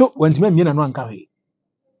 Asenso went to me and one carry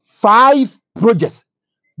 5 projects,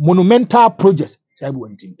 monumental projects, Sabu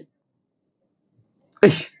went in.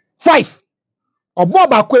 5. Or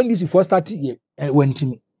Boba Queen this first 30 years went to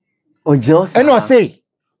me. Oh, just and I say,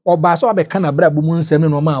 or Baso Becana Brabumun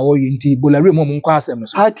Semin or Ma or Yinti, Bolari Momon Quasem.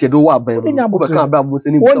 I tell you what, baby,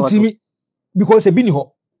 because a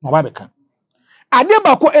biniho, Mababecan. I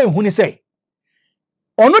never quote when he say,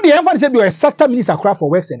 or not the emphasis be a sector minister craft for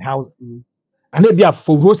works and housing, and they be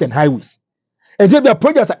for roads and highways. And they be a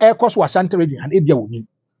project air cost was Ashanti region and Abia winning.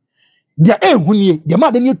 They are when the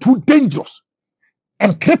man they too dangerous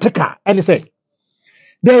and critical. And they say,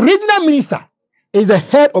 the regional minister is the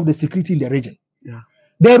head of the security in the region. Yeah.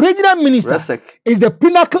 The regional minister is the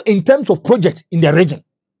pinnacle in terms of projects in the region.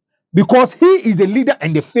 Because he is the leader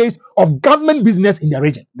and the face of government business in the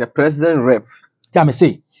region. The president rep. Tell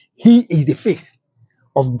say, he is the face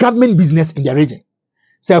of government business in the region.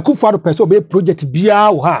 So I could find a person be project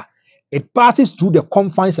BIA, it passes through the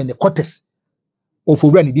confines and the quarters of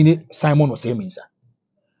Simon or Seminsa.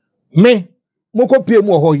 Me, Moko P.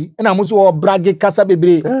 Mohoi, and I'm also bragging Casa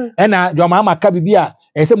Bebre, and your mama Cabibia,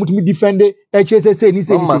 and some to me defend HSS, and he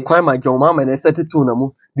said, my John Mamma, and I said it to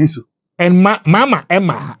Namu, this. And Mama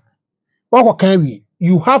Emma, what can we?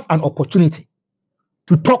 You have an opportunity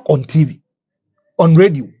to talk on TV, on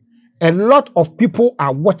radio. A lot of people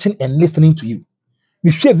are watching and listening to you.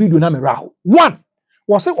 We share video na meraho. One,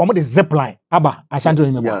 was it the zipline? Abba, Ashanti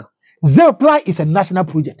remember. Yeah. Zipline is a national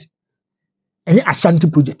project. And Ashanti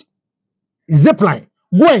project. Zipline.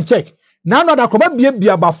 Go and check. Now that could be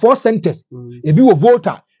about 4 centers. If you a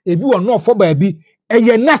voter, if you are not for baby,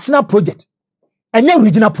 a national project. And a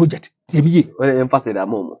regional project. Sometimes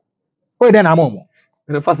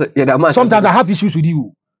I have issues with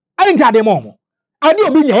you. I didn't tell them more. I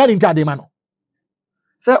didn't be here in Tademano.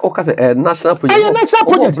 Say, okay, national project. A national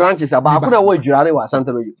project. Branches about who are you are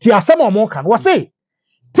Santa Region. Tiasema more can what say?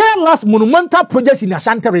 Tell us monumental projects in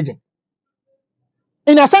Ashanti region.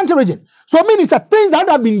 In Ashanti region. So I mean it's a things that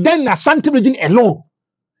have been done in Ashanti region alone.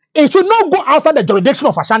 It should not go outside the jurisdiction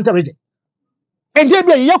of Ashanti region. And there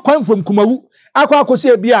be a year coin from Kumawu. Akwa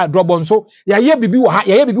kosi bia drobonso ya ye bibi wa ha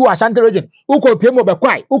ya ye bibi wa Ashanti region uko piemu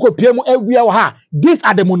bekwai uko piemu ewia wa ha. These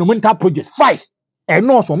are the monumental projects 5 and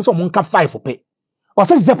no so monka 5 pe or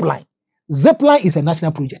say zipline is a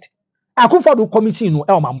national project. Akufo do committee no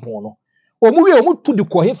e o mampo no Omu to the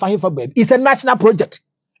Kohe baby. It's a national project.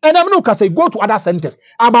 And I'm not say go to other centers.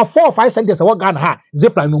 About 4 or 5 centers what Ghana ha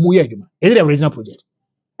zipline no mu yeduma. Is it a regional project?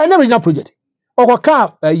 And the regional project. Or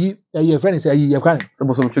car your friend say you can.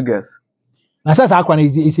 Some sugars. Now says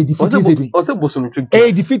is a defeating statement. Also bosom sugars.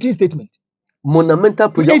 A defeating statement. Monumental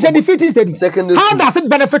project. It's a defeating statement. Secondary How does it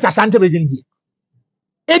benefit Ashanti region here?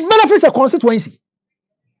 It benefits a constituency.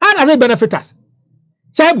 How does it benefit us?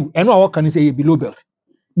 Chabu, and what can you say below belt?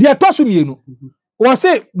 The Atosumi, or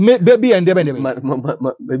say baby and baby and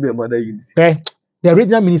mother unity. The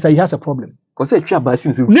regional minister he has a problem. Because it's your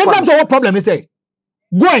basis. Next time, what problem is say?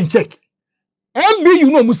 Go and check. MB,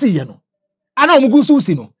 you know, Musi, you know. I know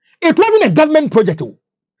Mugusu, no. It wasn't a government project.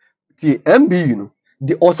 The MB, you know.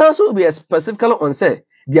 The Asenso will be specifically on say.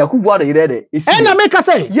 The Akuva the ready. And I make a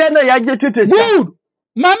say. Yeah, no, ya get to good.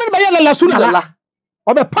 Mamma Bayana La Sula.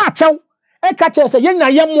 Or the patch out. E catcher say, Yen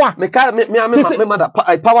Yamwa. Me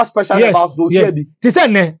power special about do Chebi.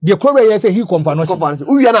 Tisane, the Korea say he confirmed.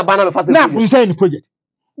 We are not banner for now we say in the project.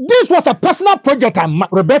 This was a personal project and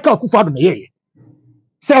Rebecca Akufo-Addo me.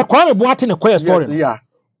 Say Kwame Boateng a story. Yeah.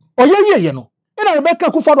 Oh yeah, you know. And Rebecca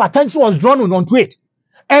Akufo-Addo attention was drawn onto it.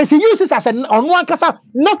 And she uses as an on one kasa,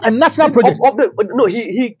 not a national project. No,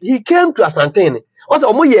 he came to Asante.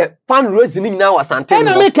 Also, omoye fundraising now Asante. And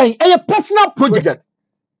American a personal project.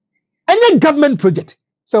 Any government project.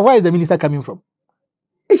 So where is the minister coming from?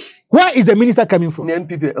 Where is the minister coming from?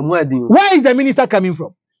 Where is the minister coming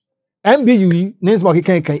from? MBU names more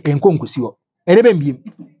can enkonkusio. Shaibu,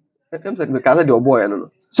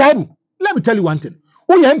 let me tell you one thing.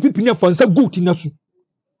 Oh, your MPP near Fonsa good in Nasu.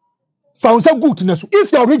 Fonsa good in Nasu. If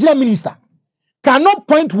the original minister cannot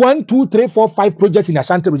point 1, 2, 3, 4, 5 projects in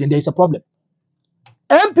Ashanti region, there is a problem.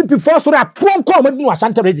 MPP force for a tron come in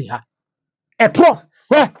Ashanti region. A tron.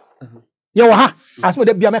 Where? You ha. As for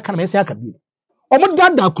the Biamekan Messiah Kabi. Omo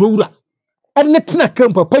dada Krura. And let na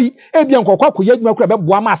camp pay. Ebian Kokwa Yedma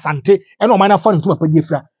Buama Sante and Omana fund to a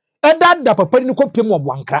pedifra. And that the papa no copy more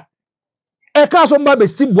Buankra. A castle baby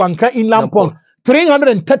see Buankra in Lampon.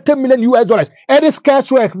 $330 million. And this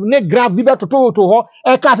cash work, ne graph, Biba to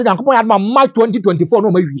her, a castle and Copa March 2024,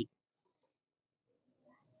 no maybe.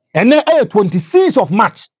 And then 26th of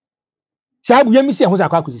March. Shall we miss who's a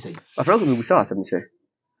caucus say? I frankly we saw some say.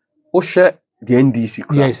 Oshe the NDC,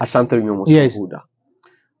 yes, Ashanti Regional, yes.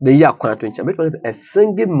 The year quantity, a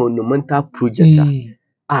single monumental project.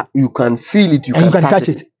 You can feel it, you can touch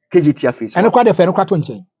it. KGT face. And quite a fair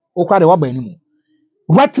quatunche. Or quite a wabba anymore.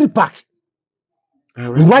 Ratri Park.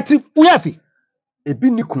 Ratri Uyafi. A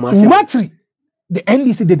bini kumasi. Ratri. The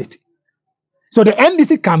NDC did it. So the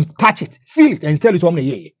NDC can touch it, feel it, and tell it how many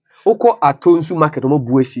years. Oko atonsu market omo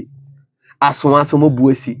buesi. Asonso omo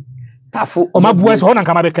buesi. Tafu omo buesi ho na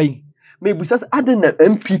nkama be kai. Me busas aden na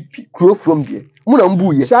MPP grow from there. Mu na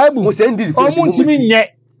mbu ye. Shaibu. Mo send the omo ntimi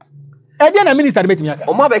nye. E dia na minister betimi aka.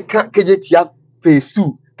 Omo be ka KGT phase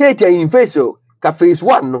 2. KGT in phase ka phase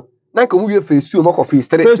 1 no. Na nka mu ye phase 2 omo ko phase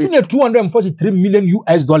 3. Phase 2 $243 million.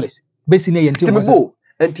 Besi na ye ntimi. Timibo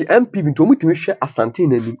enti MPP nto mu timi hwe Asante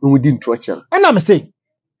na ni no di ntrocha. And I'm saying,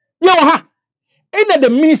 yo ha. In the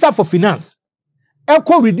minister for finance,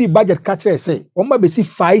 Elko ready budget catcher say, Oma besi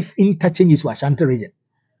 5 interchanges for Ashanti region.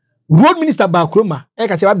 Road minister Bakroma,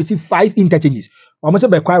 Eka say besi 5 interchanges. Almost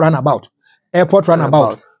be quite runabout, airport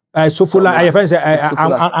runabout. Sofula, I friends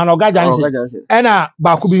an Ogajansi. And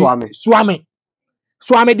Bakubi Swami,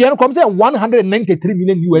 the come say $193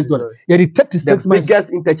 million. Yeah, the 36 months.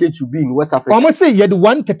 Biggest interchange should be in West Africa. Almost say you had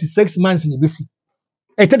 136 months in the BC.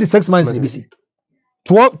 36 months in the BC.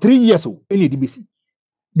 3 years in the DBC.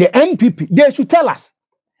 The NPP, they should tell us.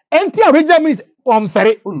 NT original means on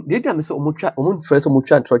ferry. They tell me so much. First, so much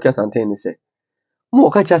Troika Santene say. More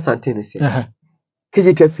catch Santene say.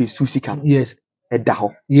 KGT phase 2 sikan. Yes. A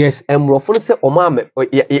daho. Yes. And Rofon say, Omame,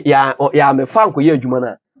 ya me fanko ye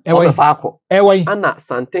jumana. Ewa fako. Ewa. Anna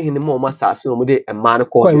Santene more massas no mode a man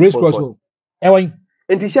called race cross. Ewa.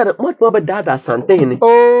 And he said, what more dada Santene?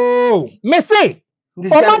 Oh, Messi.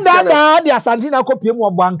 Oma dada the Asante na kopie mu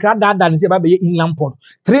obankra dada ne se ba be inland port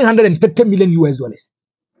 $330 million.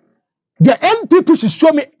 The NPP should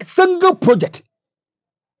show me a single project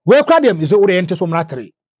where them is oriented from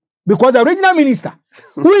Ratri, because the regional minister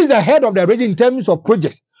who is the head of the region in terms of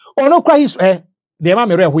projects or no cry his the man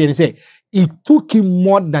where say it took him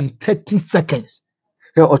more than 30 seconds.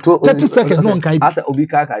 30 seconds no nkai asa obi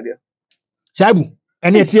ka ka dia Shaibu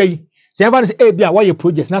and yet here say ever say eh bia why your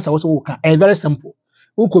projects na say also can very simple.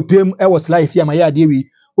 Uko PM was life here my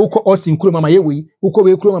dewi uko Austin Kuruma mayewe uko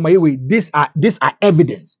we Kuruma mayewe. These are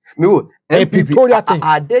evidence. MPP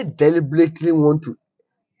are they deliberately want to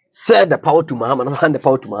Said the power to Mahama, not hand the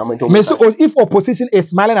power to Mahama. Me so if opposition is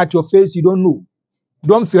smiling at your face, you don't know.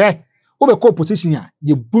 Don't fear. Obe ko opposition ya,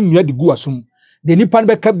 ye bun ya di gu asum. De nipa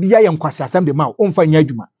be ka bia ye nkwasi asem de ma o mfa nya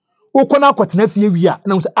adwuma. O kɔ na akɔtena fie wi a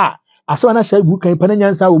na wo say asem na sha gu kan pa na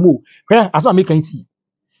nyansa wo mo. Hwɛ asem make kan ti.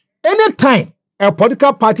 Anytime a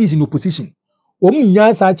political party is in opposition,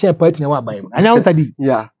 nyansa chair party na wa ban. Anya study.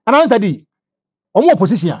 Yeah. Anya study.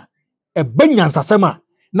 Opposition a banyansa sema.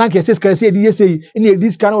 Na nke say ska say di say in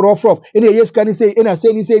this kind of rough in yes can say in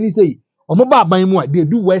say omo ba ban mu a they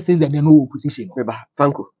do worse things than no opposition. Beba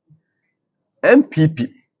Franco.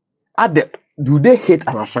 MPP do they hate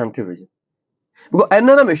an Ashanti region? Because I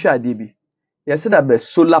never me sure DB. You said that the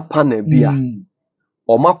solar panel bia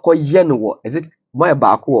or mako yenwo is it my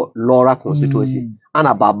back or Laura constituency and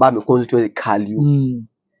a baba me constituency Kaliu.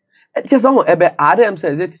 Just on ebe Adam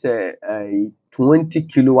says it's a 20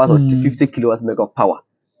 kilowatts or 50 kilowatts mega power.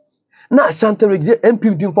 Na Ashanti region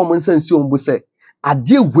MPP do for monsensi on say a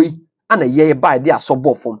dear way and a year by their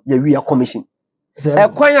suburb from your commission.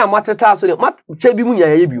 Kwanya matata so mat chebi mu nya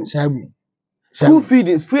yebi school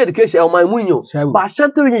feeding free education my munyo ba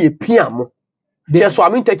Ashanti region ye pia mo they so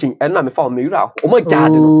am taking and na me fa me wura o ma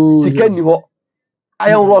jade no sika ni ho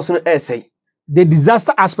ayon ross no say the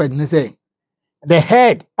disaster aspect ne say the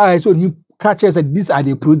head so new catches that these are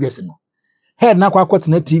the projects no head na kwa kwot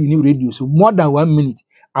na TV ni radio so more than 1 minute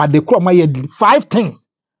at the crop my 5 things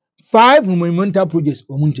 5 monumental projects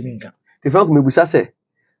o muntimi nka the frank me busa say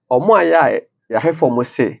omo aya ya hefo mo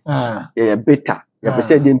say ya better ya be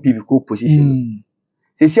say the MPP ko position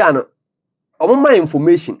say ano omo my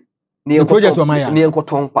information ni projects o my ni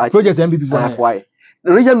enkoton party projects MPP go why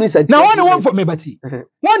the regional minister now one for me bati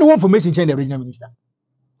one information change the regional minister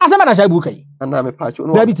asema na shaibu kai ana me patch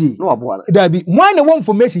no aboa dabi one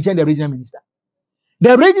information change the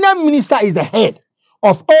regional minister is the head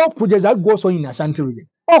of all projects that goes on in Ashanti region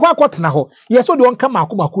okwa kwotena ho yeso de on kama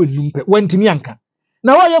akomako enumpe wantimi anka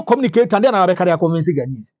now why you communicate and then I carry a convince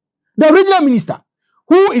Ghanaians. The regional minister,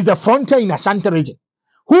 who is the frontier in Ashanti region,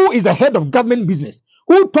 who is the head of government business,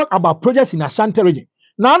 who talk about projects in Ashanti region.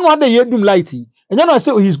 Now one day you do lighty, and then I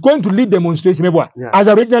say he's going to lead demonstration as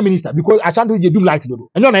a regional minister because Ashanti region do light do.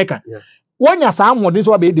 And you know when you say I'm this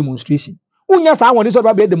will be demonstration. When you say I'm this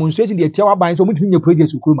will be demonstration, the teacher buying so much in your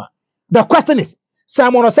projects Ukruma. The question is,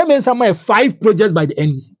 someone or some 5 projects by the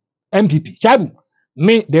MPP. Chabu,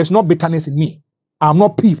 me, there's no bitterness in me. I'm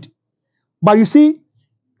not peeved. But you see,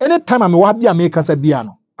 anytime I'm a wabi American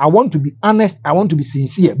Sabiano, I want to be honest, I want to be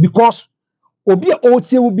sincere because Obi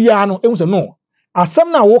Otie will be ano, it was a no. As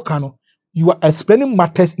some now wokano, you are explaining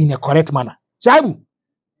matters in a correct manner. Shaibu,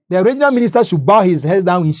 the regional minister should bow his head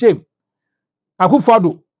down in shame.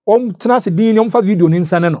 Akufado, tenase din for video in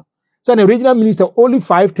Sanano. So the regional minister only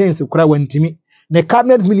 5 things went to me. The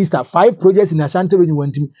cabinet minister 5 projects in Ashanti region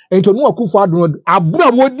went to me. And to know Akufado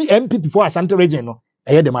abura wodi MPP for Ashanti region no.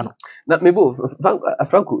 Aye the man. Na mebo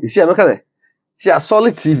Franco, you see America. See a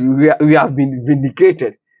solid TV we have been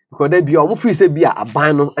vindicated because there be omo free say be a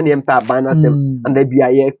ban no and empire ban asem and there be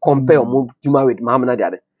a compare omo juma with Muhammad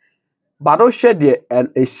Ade. But don't share the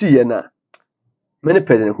AC na many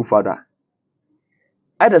president Akufado.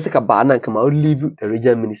 I just say ka ban na come leave the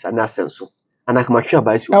regional minister na Asenso and I come try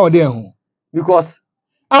advise you. How there ho? Because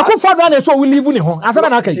Akufado na so we leave ni ho. Asaba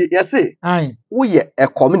na kai. Yes say. Aye. We a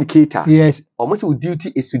communicator. Yes. Almost your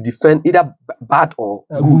duty is to defend either bad or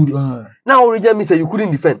good. Now regional minister you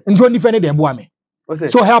couldn't defend. And don't defend them boy me.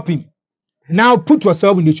 So help him. Now put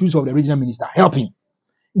yourself in the shoes of the regional minister. Help him.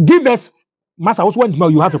 Give us Master also want to know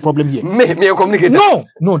you have a problem here. Me a communicator.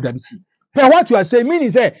 No, that is it. Hey, what you are saying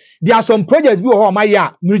means there are some projects we are my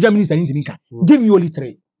regional minister need to make. Give me only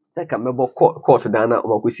 3. Say can me court down na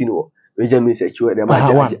o kwesi no regional minister chiwe dem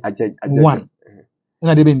one.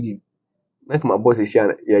 Na de bendi. Make my boss is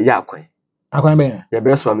here ya akwan. Akwan be. Ya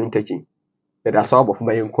be so am taking. Ya da so abofo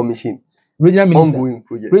by commission.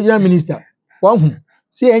 Regional minister. One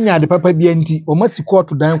say enya de papa bi anti o masi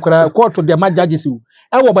court dan kora court de ma judges o.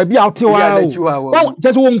 E wo ba bi awte wa.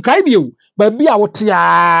 Just won kai bi o. Ba bi awte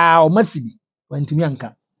a o masi bi. Wantimi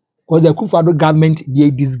anka. Because the Akufado government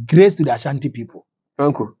they disgrace to the Ashanti people.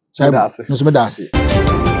 Franco. No,